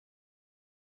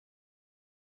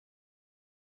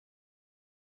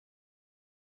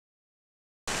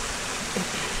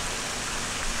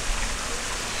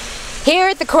Here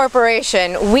at the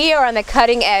corporation, we are on the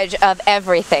cutting edge of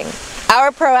everything.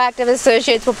 Our proactive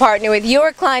associates will partner with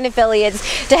your client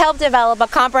affiliates to help develop a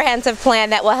comprehensive plan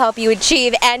that will help you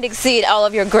achieve and exceed all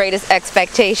of your greatest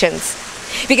expectations.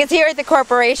 Because here at the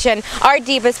corporation, our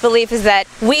deepest belief is that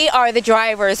we are the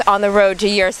drivers on the road to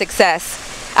your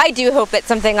success. I do hope that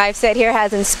something I've said here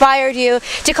has inspired you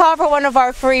to call for one of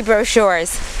our free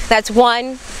brochures. That's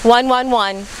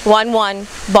 1-111-11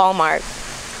 Walmart.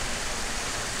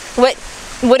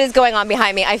 What is going on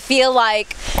behind me? I feel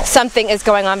like something is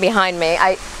going on behind me.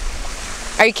 Are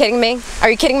you kidding me? Are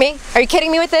you kidding me? Are you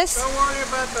kidding me with this? Don't worry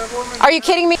about the woman. Are you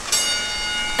kidding me?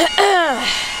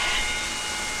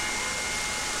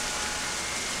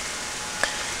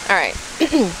 All right.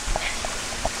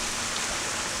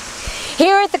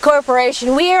 Here at the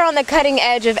corporation, we are on the cutting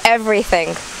edge of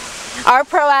everything. Our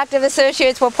proactive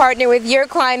associates will partner with your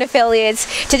client affiliates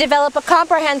to develop a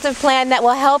comprehensive plan that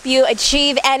will help you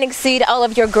achieve and exceed all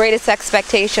of your greatest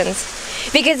expectations.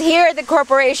 Because here at the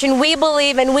corporation, we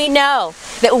believe and we know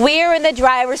that we are in the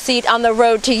driver's seat on the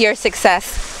road to your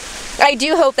success. I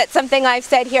do hope that something I've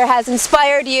said here has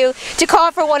inspired you to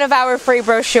call for one of our free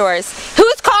brochures.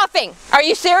 Who's coughing? Are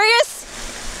you serious?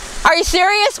 Are you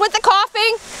serious with the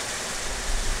coughing?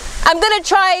 I'm going to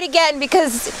try it again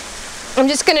because I'm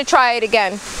just going to try it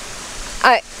again.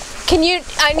 I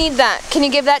need that. Can you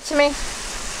give that to me?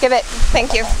 Give it.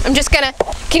 Thank you. I'm just going to,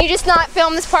 can you just not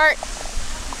film this part?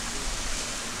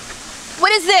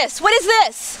 What is this? What is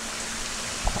this?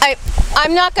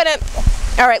 I'm not going to,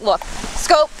 all right, look.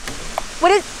 Scope.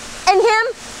 What is, and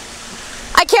him?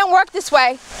 I can't work this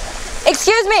way.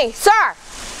 Excuse me, sir.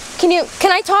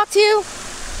 Can I talk to you?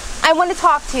 I want to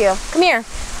talk to you. Come here.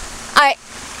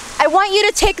 I want you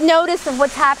to take notice of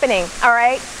what's happening, all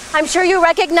right? I'm sure you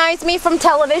recognize me from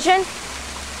television,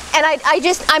 and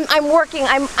I'm working,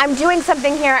 I'm doing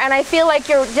something here, and I feel like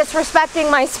you're disrespecting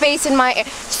my space and my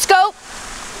scope.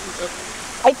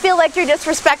 I feel like you're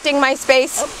disrespecting my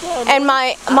space and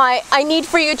I need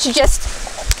for you to just,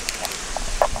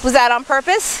 was that on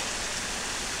purpose?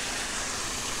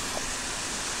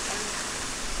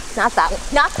 Not that one,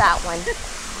 not that one.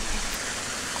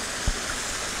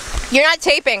 You're not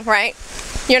taping, right?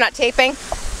 You're not taping?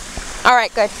 All right,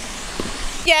 good.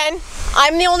 Again,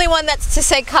 I'm the only one that's to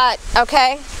say cut,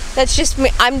 okay? That's just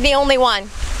me. I'm the only one.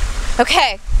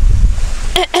 Okay.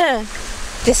 Can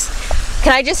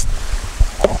I just...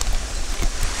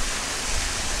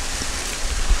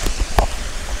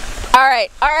 All right,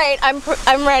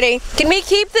 I'm ready. Can we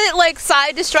keep the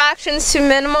side distractions to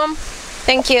minimum?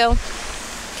 Thank you.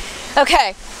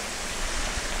 Okay.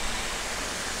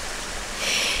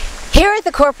 Here at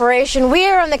the corporation, we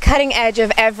are on the cutting edge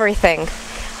of everything.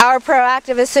 Our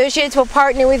proactive associates will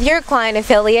partner with your client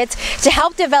affiliates to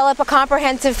help develop a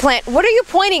comprehensive plan. What are you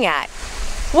pointing at?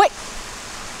 What?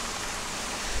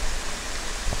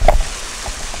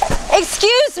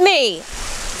 Excuse me.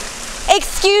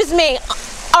 Excuse me.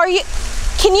 Are you,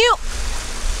 can you?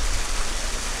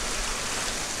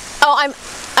 Oh,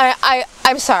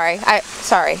 I'm sorry.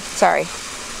 Sorry.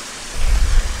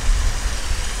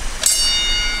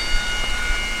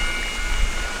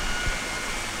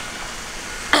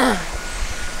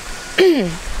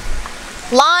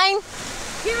 Line.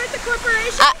 Here at the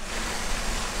corporation.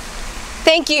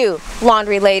 Thank you,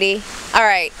 laundry lady. All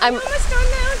right. Are you almost done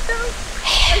now, though?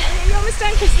 Are you almost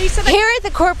done? Because you said here at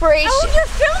the corporation. Oh, you're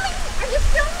filming? Are you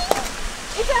filming?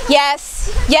 Yes.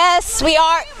 Yes, we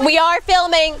are. We are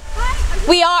filming.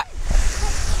 We are.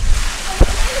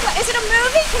 Is it a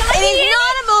movie? Can I be in it? It is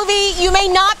not a movie. You may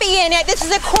not be in it. This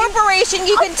is a corporation.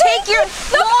 You can take your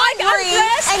laundry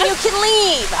and you can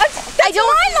leave. I don't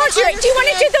my laundry. Do you want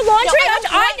to do the laundry?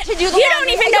 No, I want to do the laundry. You don't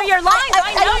even know your lines.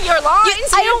 I know your lines.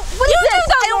 I don't. What is this?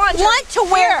 I don't want to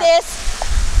wear this.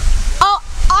 Oh,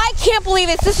 I can't believe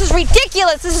this. This is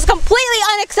ridiculous. This is completely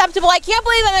unacceptable. I can't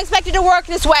believe I'm expected to work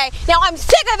this way. Now I'm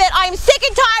sick of it. I'm sick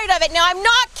and tired of it. Now I'm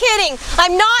not kidding.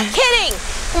 I'm not kidding.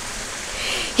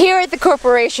 Here at the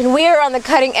corporation, we are on the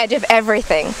cutting edge of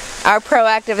everything. Our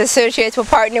proactive associates will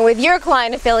partner with your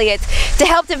client affiliates to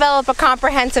help develop a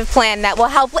comprehensive plan that will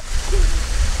help.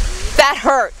 That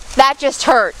hurt. That just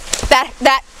hurt. That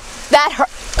hurt.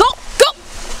 Go!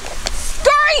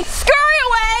 Scurry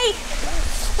away!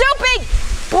 Stupid,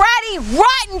 bratty,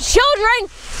 rotten children!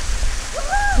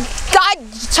 God,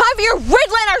 time for your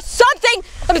Ritalin or something!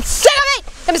 I'm sick of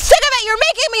it! You're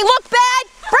making me look bad!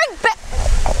 Bring back.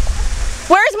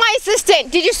 Where's my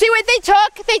assistant? Did you see what they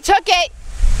took? They took it.